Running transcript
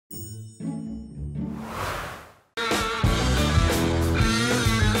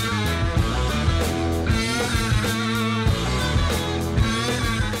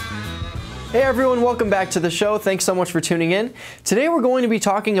Hey everyone, welcome back to the show. Thanks so much for tuning in. Today we're going to be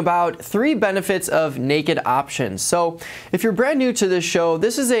talking about 3 benefits of naked options. So if you're brand new to this show,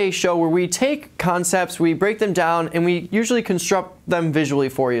 this is a show where we take concepts, we break them down, and we usually construct them visually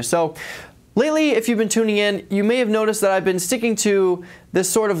for you. So lately, if you've been tuning in, you may have noticed that I've been sticking to this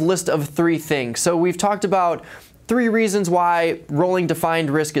sort of list of 3 things. So we've talked about 3 reasons why rolling defined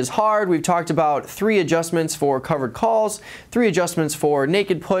risk is hard. We've talked about 3 adjustments for covered calls, 3 adjustments for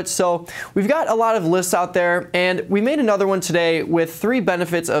naked puts. So we've got a lot of lists out there, and we made another one today with 3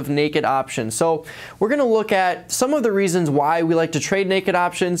 benefits of naked options. So we're going to look at some of the reasons why we like to trade naked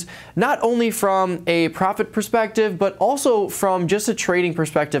options, not only from a profit perspective, but also from just a trading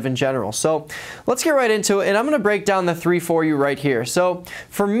perspective in general. So let's get right into it, and I'm going to break down the 3 for you right here. So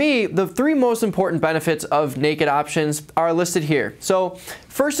for me, the 3 most important benefits of naked options are listed here. So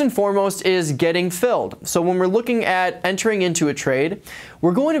first and foremost is getting filled. So when we're looking at entering into a trade,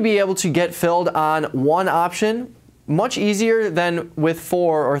 we're going to be able to get filled on one option much easier than with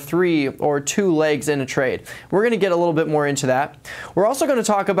 4 or 3 or 2 legs in a trade. We're going to get a little bit more into that. We're also going to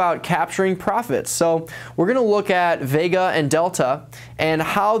talk about capturing profits. So we're going to look at Vega and Delta and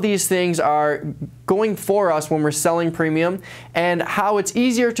how these things are going for us when we're selling premium, and how it's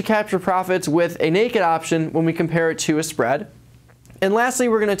easier to capture profits with a naked option when we compare it to a spread. And lastly,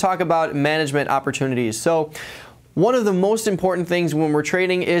 we're going to talk about management opportunities. So one of the most important things when we're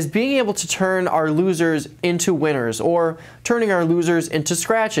trading is being able to turn our losers into winners, or turning our losers into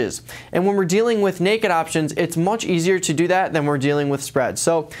scratches. And when we're dealing with naked options, it's much easier to do that than we're dealing with spreads.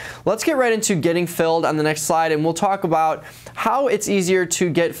 So let's get right into getting filled on the next slide, and we'll talk about how it's easier to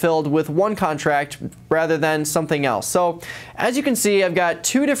get filled with one contract rather than something else. So as you can see, I've got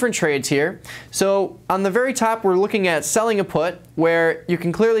 2 different trades here. So on the very top, we're looking at selling a put, where you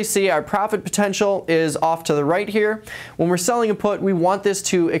can clearly see our profit potential is off to the right here. When we're selling a put, we want this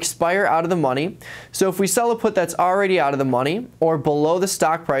to expire out of the money. So if we sell a put that's already out of the money or below the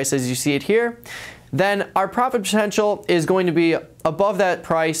stock price as you see it here, then our profit potential is going to be above that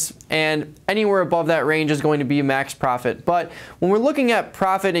price, and anywhere above that range is going to be max profit. But when we're looking at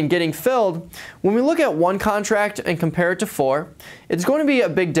profit and getting filled, when we look at one contract and compare it to 4, it's going to be a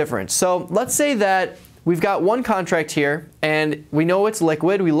big difference. So let's say that we've got one contract here, and we know it's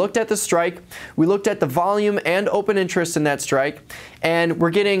liquid. We looked at the strike, we looked at the volume and open interest in that strike, and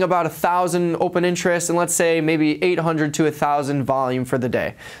we're getting about 1,000 open interest, and let's say maybe 800 to 1,000 volume for the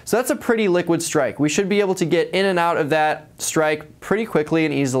day. So that's a pretty liquid strike. We should be able to get in and out of that strike pretty quickly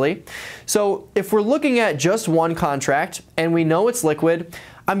and easily. So if we're looking at just one contract and we know it's liquid,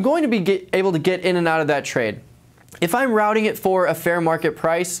 I'm going to be able to get in and out of that trade. If I'm routing it for a fair market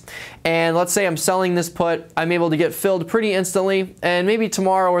price, and let's say I'm selling this put, I'm able to get filled pretty instantly, and maybe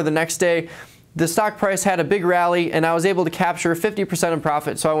tomorrow or the next day, the stock price had a big rally and I was able to capture 50% of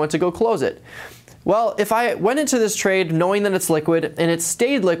profit, so I went to go close it. Well, if I went into this trade knowing that it's liquid, and it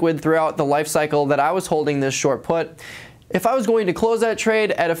stayed liquid throughout the life cycle that I was holding this short put, if I was going to close that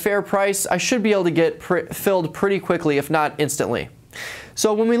trade at a fair price, I should be able to get filled pretty quickly, if not instantly.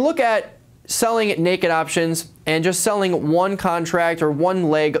 So when we look at selling naked options and just selling one contract or one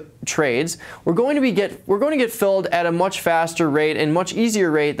leg trades, we're going to get filled at a much faster rate and much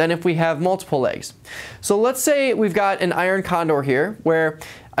easier rate than if we have multiple legs. So let's say we've got an iron condor here, where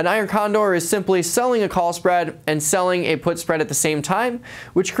an iron condor is simply selling a call spread and selling a put spread at the same time,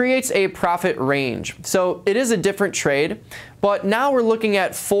 which creates a profit range. So it is a different trade, but now we're looking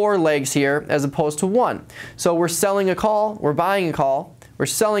at 4 legs here as opposed to 1. So we're selling a call, we're buying a call, we're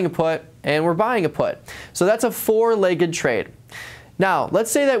selling a put, and we're buying a put. So that's a 4-legged trade. Now, let's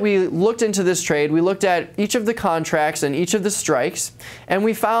say that we looked into this trade, we looked at each of the contracts and each of the strikes, and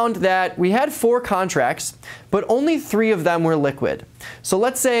we found that we had 4 contracts, but only 3 of them were liquid. So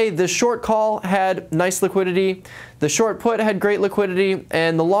let's say the short call had nice liquidity, the short put had great liquidity,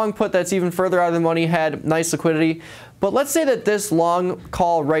 and the long put that's even further out of the money had nice liquidity. But let's say that this long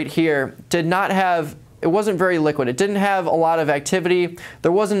call right here it wasn't very liquid. It didn't have a lot of activity.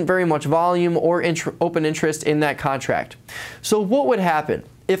 There wasn't very much volume or open interest in that contract. So what would happen?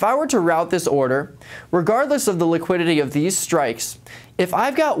 If I were to route this order, regardless of the liquidity of these strikes, if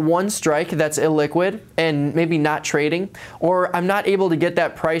I've got one strike that's illiquid and maybe not trading, or I'm not able to get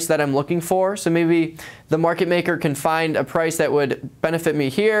that price that I'm looking for, so maybe the market maker can find a price that would benefit me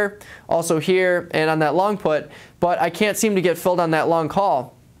here, also here, and on that long put, but I can't seem to get filled on that long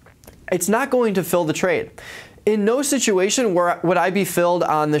call, it's not going to fill the trade. In no situation would I be filled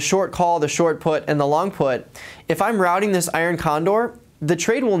on the short call, the short put, and the long put. If I'm routing this iron condor, the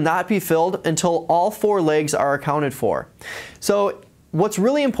trade will not be filled until all 4 legs are accounted for. So what's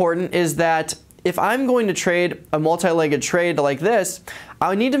really important is that if I'm going to trade a multi-legged trade like this,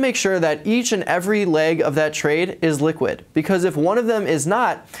 I need to make sure that each and every leg of that trade is liquid. Because if one of them is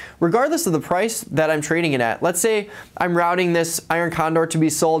not, regardless of the price that I'm trading it at, let's say I'm routing this iron condor to be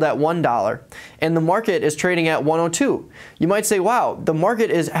sold at $1 and the market is trading at 102. You might say, wow, the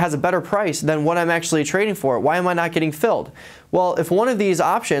market has a better price than what I'm actually trading for. Why am I not getting filled? Well, if one of these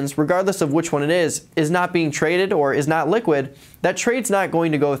options, regardless of which one it is not being traded or is not liquid, that trade's not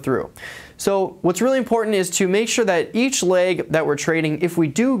going to go through. So what's really important is to make sure that each leg that we're trading, if we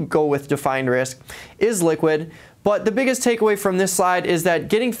do go with defined risk, is liquid. But the biggest takeaway from this slide is that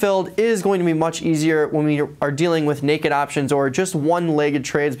getting filled is going to be much easier when we are dealing with naked options or just one-legged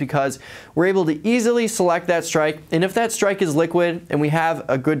trades, because we're able to easily select that strike. And if that strike is liquid and we have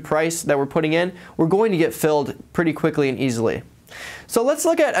a good price that we're putting in, we're going to get filled pretty quickly and easily. So let's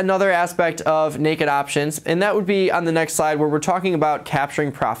look at another aspect of naked options, and that would be on the next slide, where we're talking about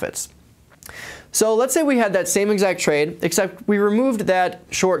capturing profits. So let's say we had that same exact trade, except we removed that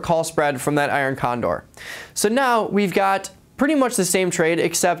short call spread from that iron condor. So now we've got pretty much the same trade,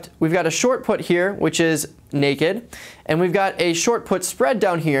 except we've got a short put here, which is naked, and we've got a short put spread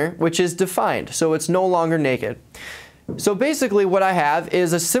down here, which is defined, so it's no longer naked. So basically what I have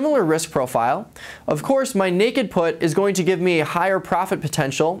is a similar risk profile. Of course, my naked put is going to give me a higher profit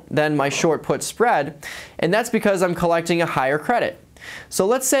potential than my short put spread, and that's because I'm collecting a higher credit. So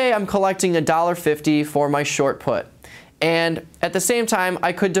let's say I'm collecting $1.50 for my short put. And at the same time,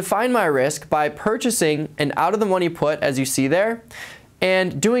 I could define my risk by purchasing an out-of-the-money put, as you see there,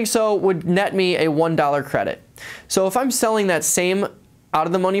 and doing so would net me a $1 credit. So if I'm selling that same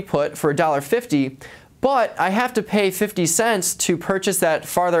out-of-the-money put for $1.50, but I have to pay 50 cents to purchase that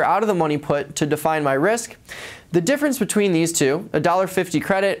farther out of the money put to define my risk, the difference between these two, a $1.50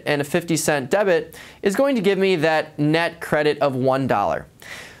 credit and a 50-cent debit, is going to give me that net credit of $1.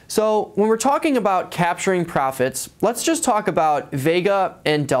 So when we're talking about capturing profits, let's just talk about vega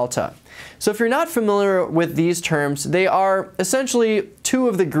and delta. So if you're not familiar with these terms, they are essentially two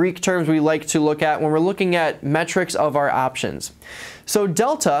of the Greek terms we like to look at when we're looking at metrics of our options. So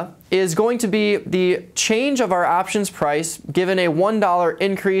delta is going to be the change of our options price given a $1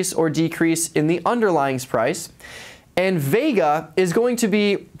 increase or decrease in the underlying price. And vega is going to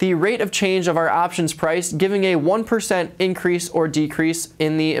be the rate of change of our options price giving a 1% increase or decrease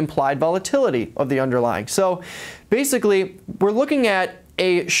in the implied volatility of the underlying. So basically, we're looking at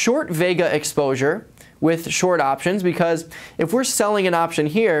a short vega exposure with short options, because if we're selling an option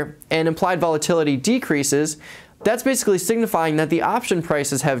here and implied volatility decreases, that's basically signifying that the option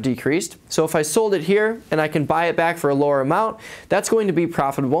prices have decreased. So if I sold it here and I can buy it back for a lower amount, that's going to be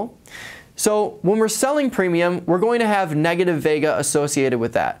profitable. So when we're selling premium, we're going to have negative vega associated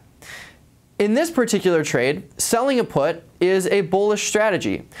with that. In this particular trade, selling a put is a bullish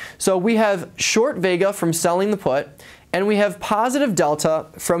strategy. So we have short vega from selling the put, and we have positive delta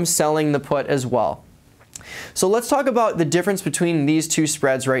from selling the put as well. So let's talk about the difference between these two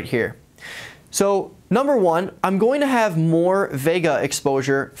spreads right here. So number one, I'm going to have more vega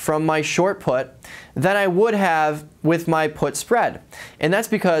exposure from my short put than I would have with my put spread. And that's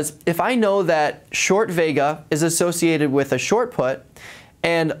because if I know that short vega is associated with a short put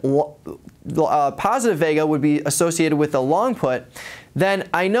and positive vega would be associated with a long put, then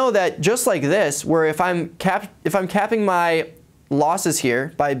I know that just like this, where if I'm capping my losses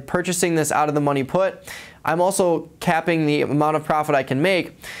here by purchasing this out of the money put, I'm also capping the amount of profit I can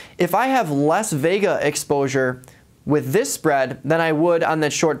make. If I have less vega exposure with this spread than I would on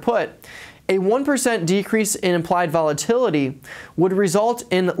that short put, a 1% decrease in implied volatility would result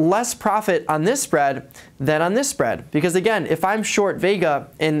in less profit on this spread than on this spread. Because again, if I'm short vega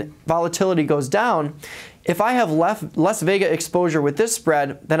and volatility goes down, if I have less vega exposure with this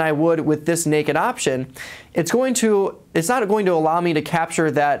spread than I would with this naked option, it's not going to allow me to capture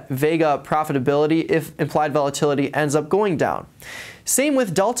that vega profitability if implied volatility ends up going down. Same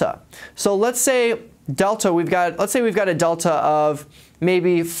with delta. So let's say delta, we've got a delta of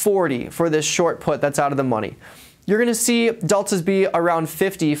maybe 40 for this short put that's out of the money. You're going to see deltas be around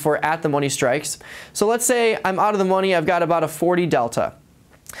 50 for at the money strikes. So let's say I'm out of the money, I've got about a 40 delta.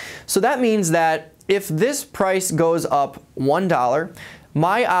 So that means that if this price goes up $1,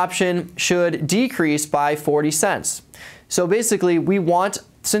 my option should decrease by 40 cents. So basically, we want,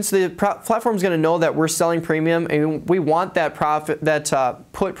 since the platform is going to know that we're selling premium and we want that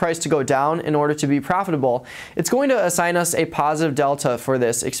put price to go down in order to be profitable, it's going to assign us a positive delta for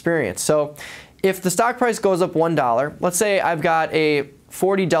this experience. So if the stock price goes up $1, let's say I've got a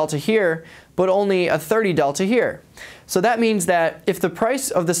 40 delta here, but only a 30 delta here. So that means that if the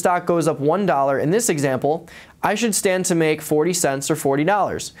price of the stock goes up $1 in this example, I should stand to make 40 cents or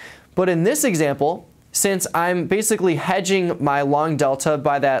 $40. But in this example, since I'm basically hedging my long delta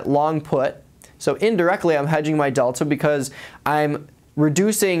by that long put, so indirectly I'm hedging my delta because I'm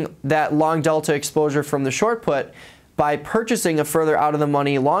reducing that long delta exposure from the short put by purchasing a further out of the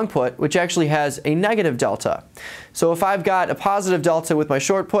money long put, which actually has a negative delta. So if I've got a positive delta with my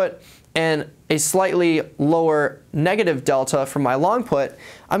short put and a slightly lower negative delta from my long put,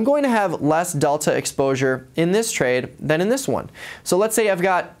 I'm going to have less delta exposure in this trade than in this one. So let's say I've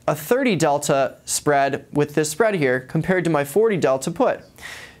got a 30 delta spread with this spread here compared to my 40 delta put.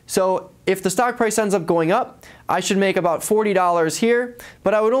 So if the stock price ends up going up, I should make about $40 here,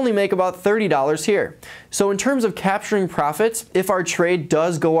 but I would only make about $30 here. So in terms of capturing profits, if our trade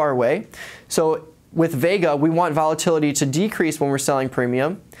does go our way, so with Vega, we want volatility to decrease when we're selling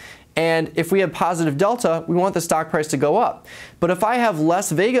premium. And if we have positive delta, we want the stock price to go up. But if I have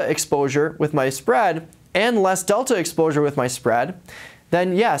less Vega exposure with my spread and less delta exposure with my spread,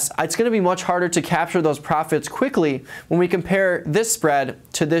 then yes, it's going to be much harder to capture those profits quickly when we compare this spread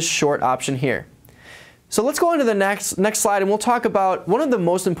to this short option here. So let's go on to the next slide and we'll talk about one of the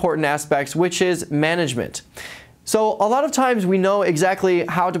most important aspects, which is management. So a lot of times we know exactly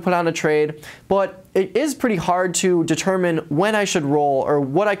how to put on a trade, but it is pretty hard to determine when I should roll or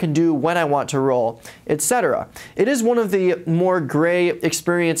what I can do when I want to roll, etc. It is one of the more gray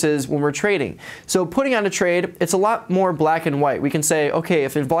experiences when we're trading. So putting on a trade, it's a lot more black and white. We can say, okay,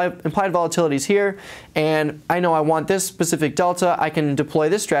 if implied volatility is here and I know I want this specific delta, I can deploy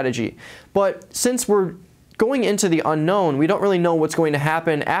this strategy. But since we're going into the unknown, we don't really know what's going to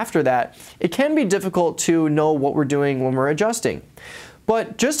happen after that. It can be difficult to know what we're doing when we're adjusting.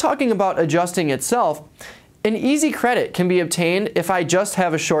 But just talking about adjusting itself, an easy credit can be obtained if I just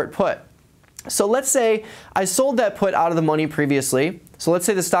have a short put. So let's say I sold that put out of the money previously. So let's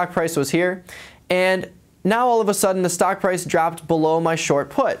say the stock price was here, and now all of a sudden the stock price dropped below my short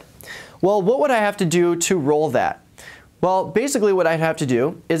put. Well, what would I have to do to roll that? Well, basically what I'd have to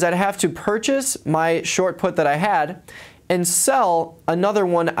do is I'd have to purchase my short put that I had and sell another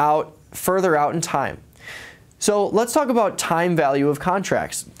one out further out in time. So let's talk about time value of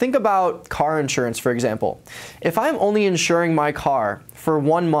contracts. Think about car insurance, for example. If I'm only insuring my car for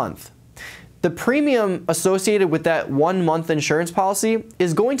 1 month, the premium associated with that 1 month insurance policy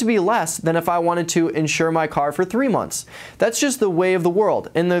is going to be less than if I wanted to insure my car for 3 months. That's just the way of the world.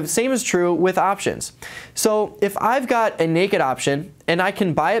 And the same is true with options. So if I've got a naked option and I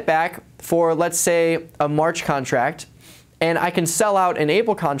can buy it back for, let's say, a March contract, and I can sell out an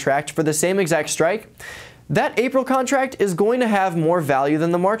April contract for the same exact strike, that April contract is going to have more value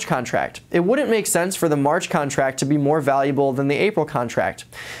than the March contract. It wouldn't make sense for the March contract to be more valuable than the April contract.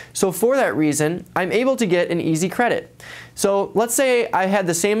 So for that reason, I'm able to get an easy credit. So let's say I had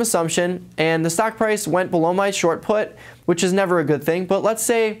the same assumption and the stock price went below my short put, which is never a good thing, but let's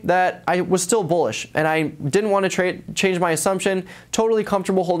say that I was still bullish and I didn't want to change my assumption, totally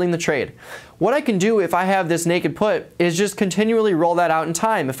comfortable holding the trade. What I can do if I have this naked put is just continually roll that out in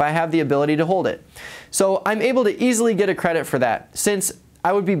time if I have the ability to hold it. So I'm able to easily get a credit for that. Since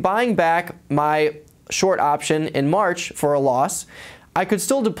I would be buying back my short option in March for a loss, I could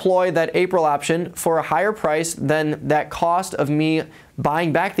still deploy that April option for a higher price than that cost of me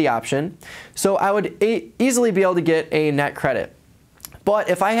buying back the option. So I would easily be able to get a net credit. But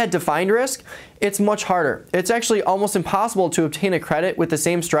if I had defined risk, it's much harder. It's actually almost impossible to obtain a credit with the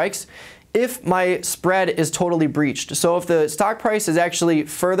same strikes if my spread is totally breached. So if the stock price is actually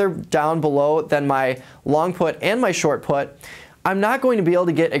further down below than my long put and my short put, I'm not going to be able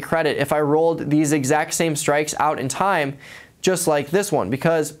to get a credit if I rolled these exact same strikes out in time, just like this one,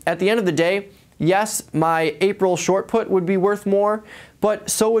 because at the end of the day, yes, my April short put would be worth more, but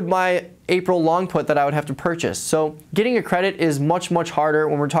so would my April long put that I would have to purchase. So getting a credit is much, much harder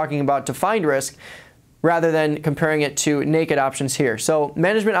when we're talking about defined risk rather than comparing it to naked options here. So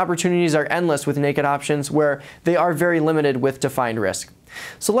management opportunities are endless with naked options where they are very limited with defined risk.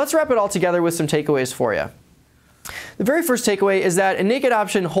 So let's wrap it all together with some takeaways for you. The very first takeaway is that a naked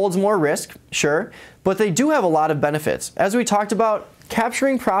option holds more risk, sure, but they do have a lot of benefits. As we talked about,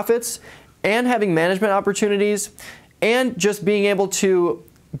 capturing profits and having management opportunities and just being able to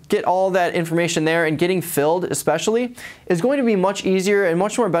get all that information there and getting filled especially is going to be much easier and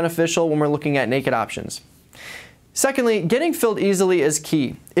much more beneficial when we're looking at naked options. Secondly, getting filled easily is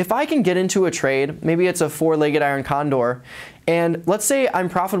key. If I can get into a trade, maybe it's a 4-legged iron condor, and let's say I'm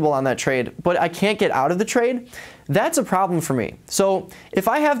profitable on that trade, but I can't get out of the trade, that's a problem for me. So if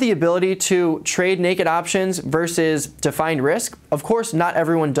I have the ability to trade naked options versus defined risk, of course not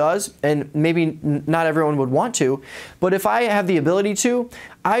everyone does, and maybe not everyone would want to, but if I have the ability to,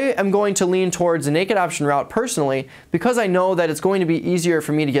 I am going to lean towards the naked option route personally because I know that it's going to be easier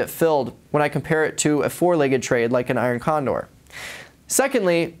for me to get filled when I compare it to a four-legged trade like an iron condor.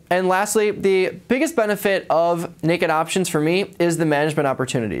 Secondly, and lastly, the biggest benefit of naked options for me is the management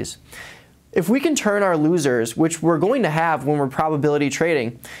opportunities. If we can turn our losers, which we're going to have when we're probability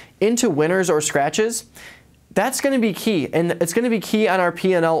trading, into winners or scratches, that's going to be key, and it's going to be key on our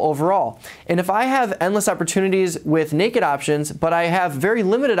P&L overall. And if I have endless opportunities with naked options, but I have very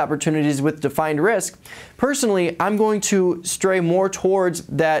limited opportunities with defined risk, personally, I'm going to stray more towards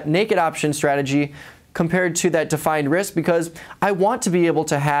that naked option strategy compared to that defined risk because I want to be able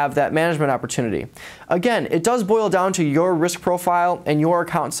to have that management opportunity. Again, it does boil down to your risk profile and your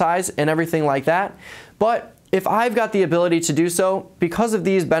account size and everything like that, but if I've got the ability to do so, because of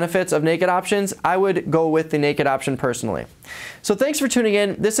these benefits of naked options, I would go with the naked option personally. So thanks for tuning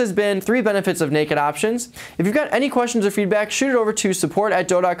in. This has been 3 benefits of naked options. If you've got any questions or feedback, shoot it over to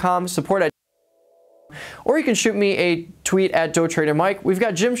support@dough.com, or you can shoot me a tweet at DoughTraderMike. We've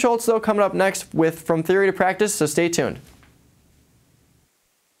got Jim Schultz, though, coming up next with From Theory to Practice, so stay tuned.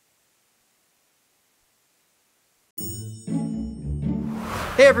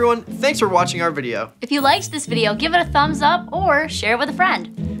 Hey everyone, thanks for watching our video. If you liked this video, give it a thumbs up or share it with a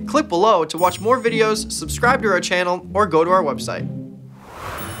friend. Click below to watch more videos, subscribe to our channel, or go to our website.